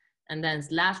here. And then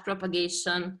slash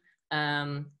propagation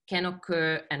can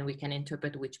occur and we can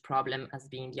interpret which problem as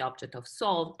being the object of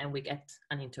solve and we get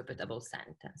an interpretable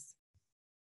sentence.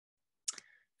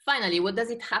 Finally, what does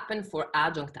it happen for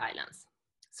adjunct islands?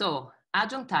 So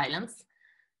adjunct islands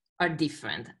are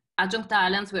different. Adjunct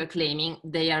islands, we're claiming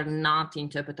they are not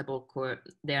interpretable,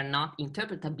 they are not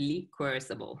interpretably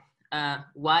coercible.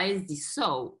 Why is this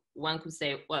so? One could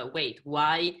say, well, wait,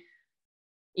 why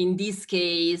in this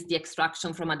case the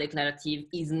extraction from a declarative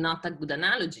is not a good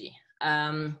analogy?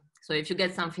 So if you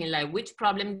get something like, which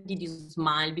problem did you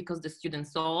smile because the student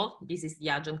solved? This is the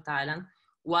adjunct island.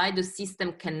 Why the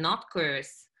system cannot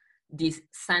coerce this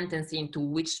sentence into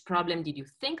which problem did you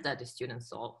think that the student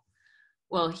solved?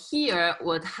 Well, here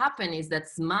what happened is that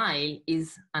smile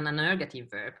is an anergative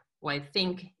verb, while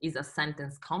think is a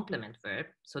sentence complement verb.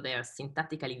 So they are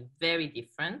syntactically very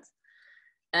different.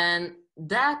 And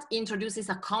that introduces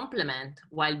a complement,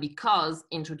 while because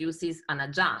introduces an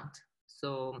adjunct.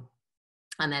 So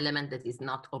an element that is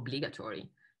not obligatory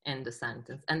in the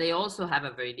sentence. And they also have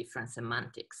a very different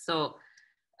semantics. So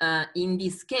in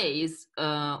this case,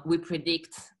 we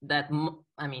predict that,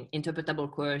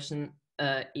 interpretable coercion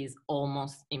is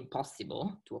almost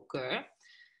impossible to occur.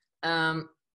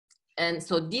 And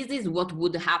so this is what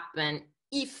would happen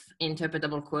if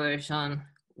interpretable coercion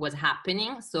was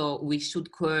happening. So we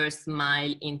should coerce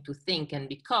smile into think and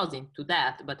because into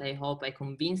that, but I hope I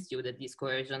convinced you that this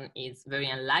coercion is very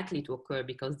unlikely to occur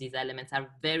because these elements are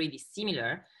very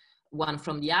dissimilar one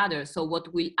from the other. So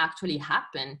what will actually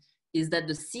happen is that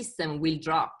the system will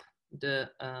drop the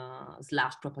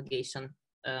slash propagation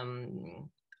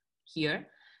here.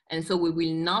 And so we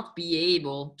will not be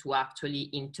able to actually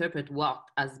interpret what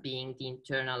as being the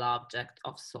internal object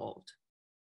of solved.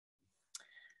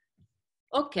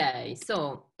 Okay,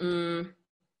 so,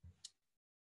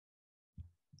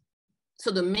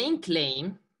 so the main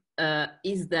claim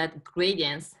is that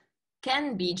gradients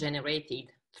can be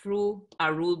generated through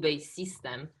a rule-based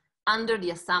system under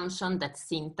the assumption that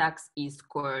syntax is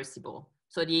coercible.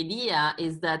 So the idea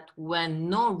is that when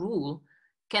no rule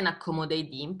can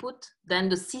accommodate the input, then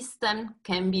the system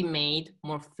can be made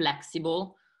more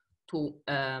flexible to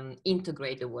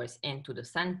integrate the words into the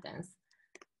sentence.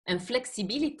 And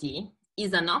flexibility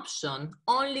is an option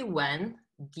only when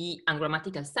the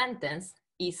ungrammatical sentence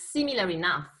is similar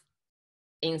enough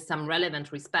in some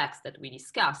relevant respects that we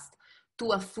discussed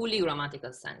to a fully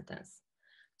grammatical sentence.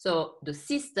 So the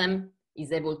system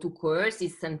is able to coerce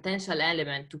its sentential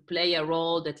element to play a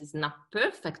role that is not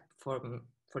perfect for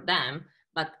them,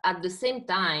 but at the same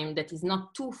time that is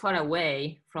not too far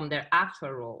away from their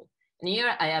actual role. And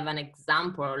here I have an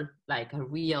example, like a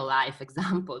real life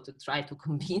example to try to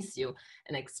convince you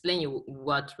and explain you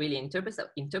what really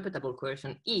interpretable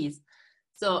coercion is.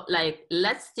 So like,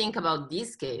 let's think about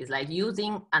this case, like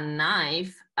using a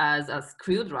knife as a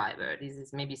screwdriver. This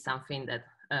is maybe something that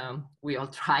we all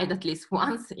tried at least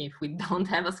once if we don't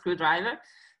have a screwdriver.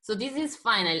 So this is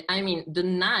fine. I mean, the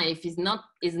knife is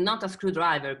not a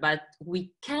screwdriver, but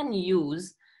we can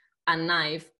use a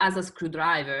knife as a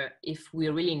screwdriver if we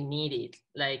really need it.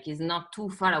 Like, it's not too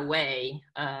far away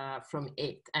from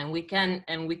it, and we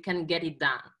can get it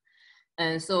done.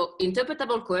 And so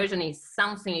interpretable coercion is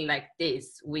something like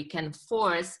this. We can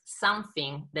force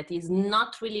something that is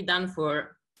not really done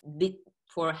for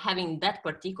having that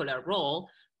particular role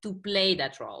to play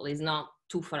that role. It's not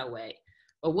too far away.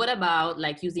 But what about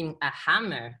like using a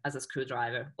hammer as a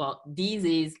screwdriver? Well, this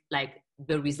is like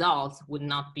the results would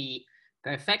not be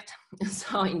perfect.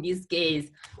 So in this case,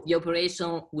 the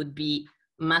operation would be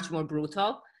much more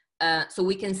brutal. So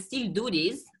we can still do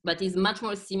this, but it's much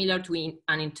more similar to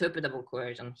an interpretable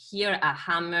coercion. Here, a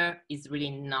hammer is really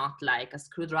not like a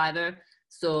screwdriver.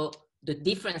 So the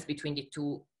difference between the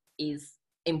two is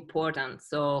important.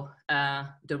 So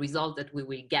the result that we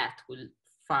will get will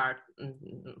far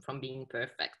from being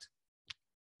perfect.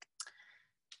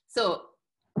 So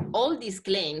all these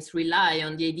claims rely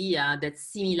on the idea that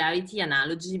similarity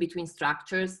analogy between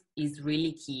structures is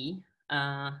really key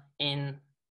in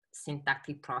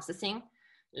syntactic processing,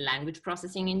 language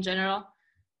processing in general,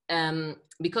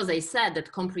 because I said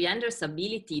that comprehenders'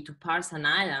 ability to parse an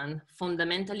island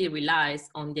fundamentally relies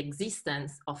on the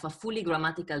existence of a fully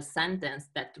grammatical sentence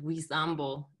that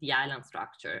resembles the island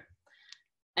structure.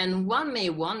 And one may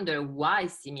wonder why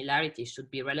similarity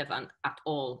should be relevant at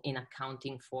all in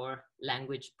accounting for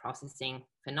language processing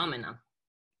phenomena.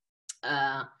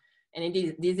 And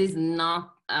this is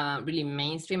not a really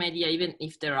mainstream idea, even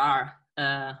if there are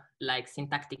like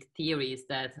syntactic theories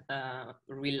that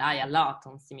rely a lot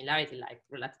on similarity, like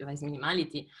relativized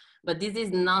minimality, but this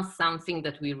is not something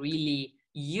that we really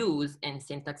use in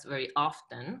syntax very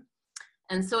often.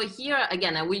 And so here,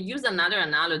 again, I will use another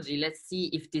analogy. Let's see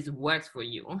if this works for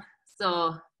you.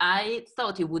 So I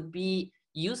thought it would be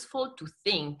useful to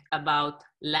think about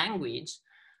language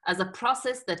as a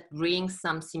process that brings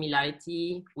some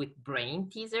similarity with brain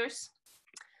teasers.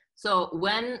 So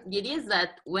the idea is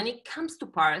that when it comes to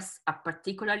parse a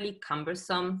particularly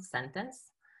cumbersome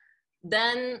sentence,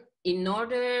 then in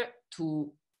order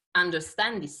to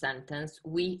understand this sentence,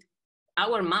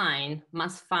 our mind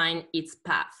must find its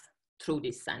path through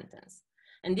this sentence.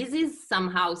 And this is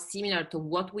somehow similar to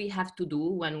what we have to do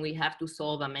when we have to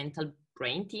solve a mental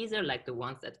brain teaser, like the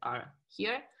ones that are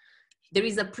here. There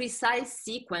is a precise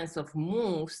sequence of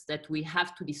moves that we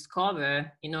have to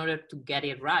discover in order to get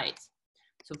it right.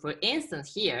 So for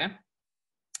instance, here,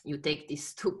 you take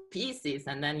these two pieces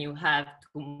and then you have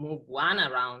to move one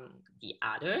around the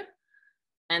other.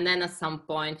 And then at some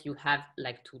point you have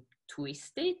like to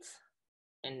twist it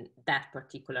in that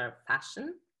particular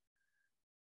fashion.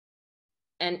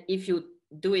 And if you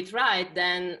do it right,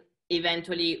 then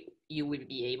eventually you will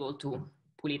be able to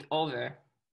pull it over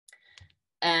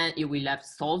and you will have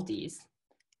solved this.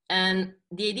 And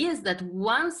the idea is that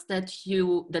once that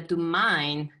the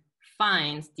mind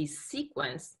finds this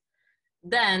sequence,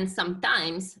 then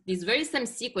sometimes this very same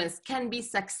sequence can be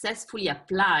successfully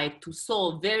applied to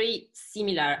solve very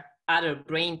similar other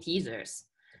brain teasers.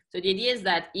 So the idea is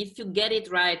that if you get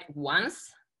it right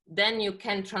once, then you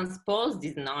can transpose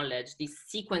this knowledge, this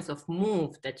sequence of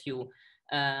moves that you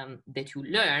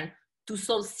learn to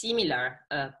solve similar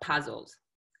puzzles.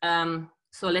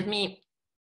 So let me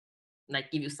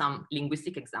give you some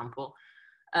linguistic example.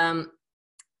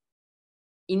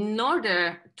 In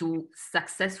order to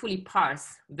successfully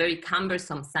parse very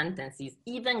cumbersome sentences,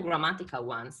 even grammatical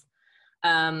ones,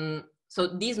 so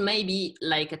this may be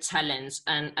like a challenge,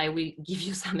 and I will give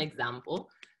you some example.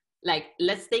 Like,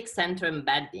 let's take center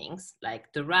embeddings,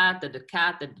 like the rat, the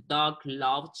cat, the dog,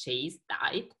 loved, chased,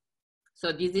 died.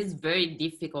 So this is very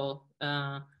difficult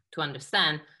to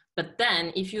understand. But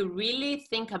then if you really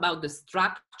think about the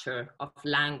structure of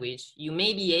language, you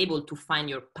may be able to find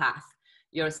your path,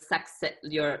 your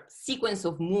sequence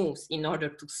of moves in order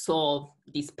to solve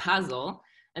this puzzle.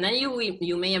 And then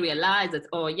you may realize that,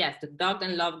 oh yes, the dog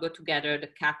and love go together, the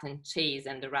cat and chase,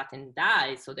 and the rat and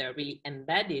die. So they're really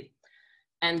embedded.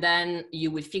 And then you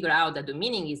will figure out that the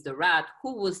meaning is the rat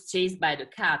who was chased by the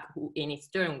cat, who in its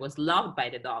turn was loved by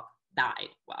the dog, died.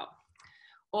 Wow.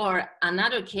 Or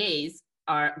another case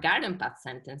are garden path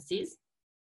sentences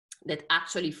that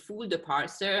actually fool the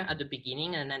parser at the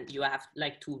beginning, and then you have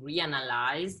to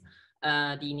reanalyze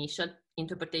the initial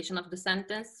interpretation of the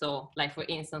sentence. So like, for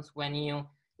instance,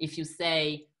 if you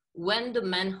say, when the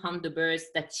men hunt the birds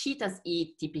that cheetahs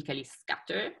eat typically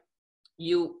scatter,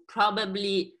 you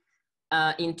probably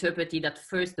interpreted at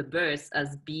first the birds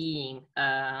as being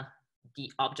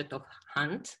the object of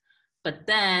hunt. But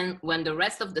then when the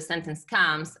rest of the sentence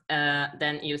comes,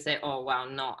 then you say, oh, wow,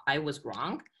 no, I was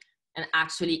wrong. And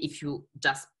actually, if you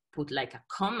just put like a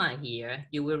comma here,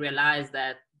 you will realize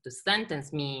that the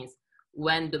sentence means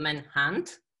when the men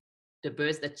hunt, the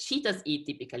birds that cheetahs eat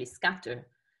typically scatter.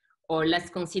 Or let's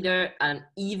consider an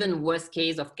even worse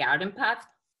case of garden path,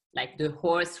 like the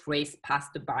horse raced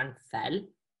past the barn fell.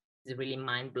 It's really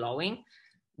mind-blowing.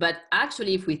 But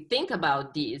actually, if we think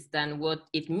about this, then what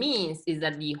it means is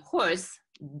that the horse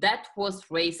that was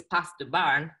raced past the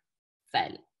barn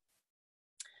fell.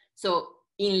 So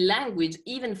in language,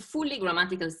 even fully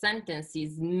grammatical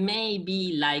sentences may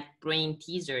be like brain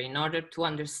teaser. In order to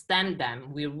understand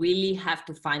them, we really have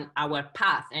to find our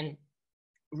path and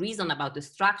reason about the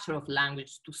structure of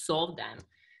language to solve them.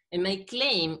 And my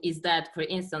claim is that, for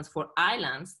instance, for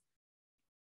islands,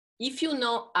 if you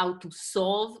know how to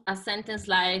solve a sentence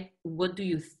like, what do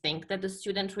you think that the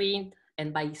student read?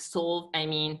 And by solve, I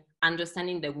mean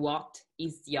understanding the what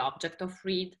is the object of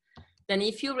read. Then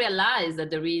if you realize that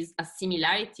there is a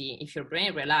similarity, if your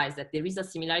brain realizes that there is a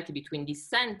similarity between this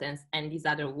sentence and this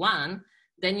other one,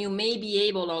 then you may be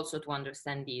able also to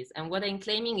understand this. And what I'm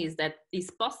claiming is that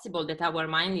it's possible that our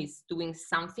mind is doing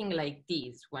something like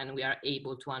this when we are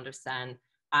able to understand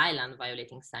island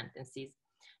violating sentences.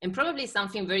 And probably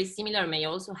something very similar may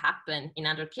also happen in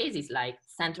other cases like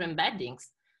center embeddings.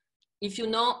 If you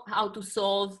know how to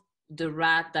solve the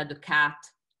rat that the cat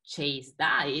chased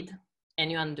died, and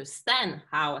you understand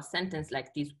how a sentence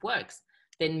like this works,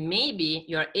 then maybe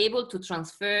you're able to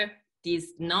transfer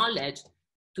this knowledge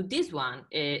to this one.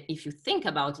 If you think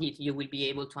about it, you will be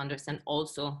able to understand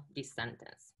also this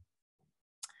sentence.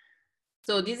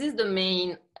 So this is the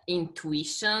main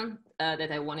intuition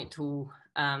that I wanted to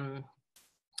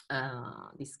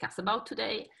discuss about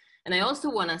today. And I also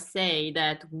want to say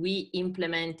that we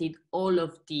implemented all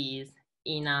of these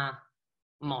in a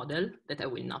model that I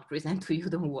will not present to you,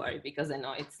 don't worry, because I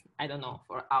know I don't know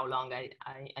for how long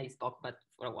I spoke, but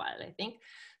for a while, I think.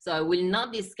 So I will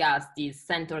not discuss these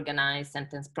center-organized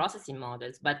sentence processing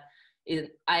models, but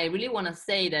I really want to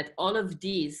say that all of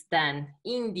these then,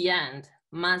 in the end,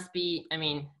 must be,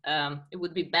 it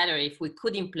would be better if we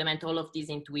could implement all of this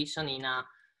intuition in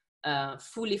a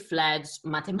fully fledged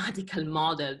mathematical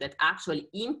model that actually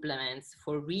implements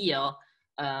for real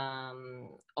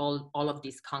all of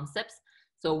these concepts.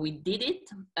 So we did it,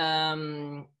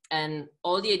 and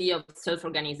all the idea of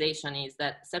self-organization is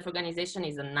that self-organization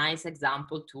is a nice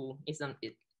example it's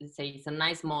a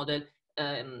nice model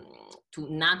to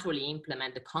naturally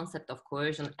implement the concept of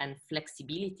coercion and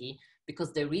flexibility,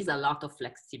 because there is a lot of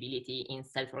flexibility in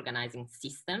self-organizing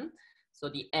system. So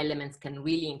the elements can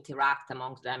really interact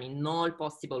amongst them in all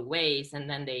possible ways, and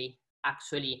then they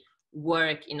actually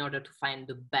work in order to find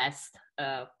the best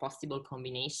possible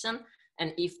combination.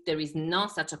 And if there is no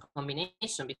such a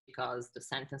combination, because the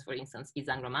sentence, for instance, is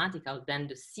ungrammatical, then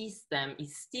the system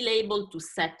is still able to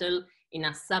settle in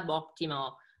a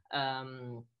suboptimal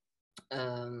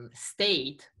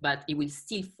state, but it will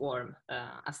still form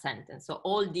a sentence. So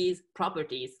all these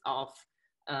properties of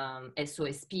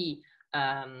SOSP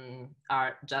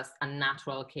are just a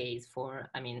natural case for,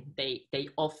 they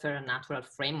offer a natural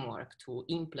framework to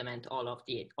implement all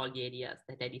the ideas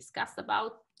that I discussed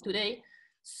about today.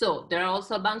 So there are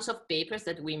also a bunch of papers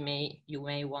that you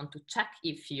may want to check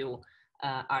if you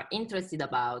are interested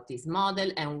about this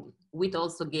model. And we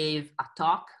also gave a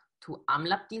talk to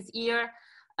AMLAP this year.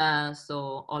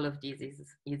 So all of this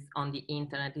is on the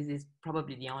internet. This is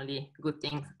probably the only good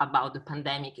thing about the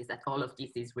pandemic, is that all of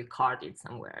this is recorded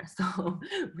somewhere, so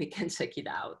we can check it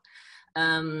out.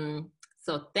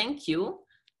 So thank you.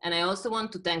 And I also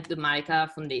want to thank the Marica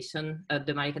Foundation,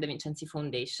 the Marica De Vincenzi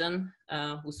Foundation,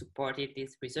 who supported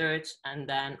this research, and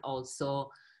then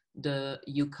also the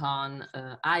UConn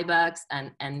IBAX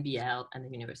and NBL and the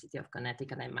University of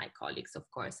Connecticut, and my colleagues, of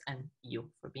course, and you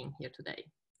for being here today.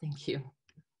 Thank you.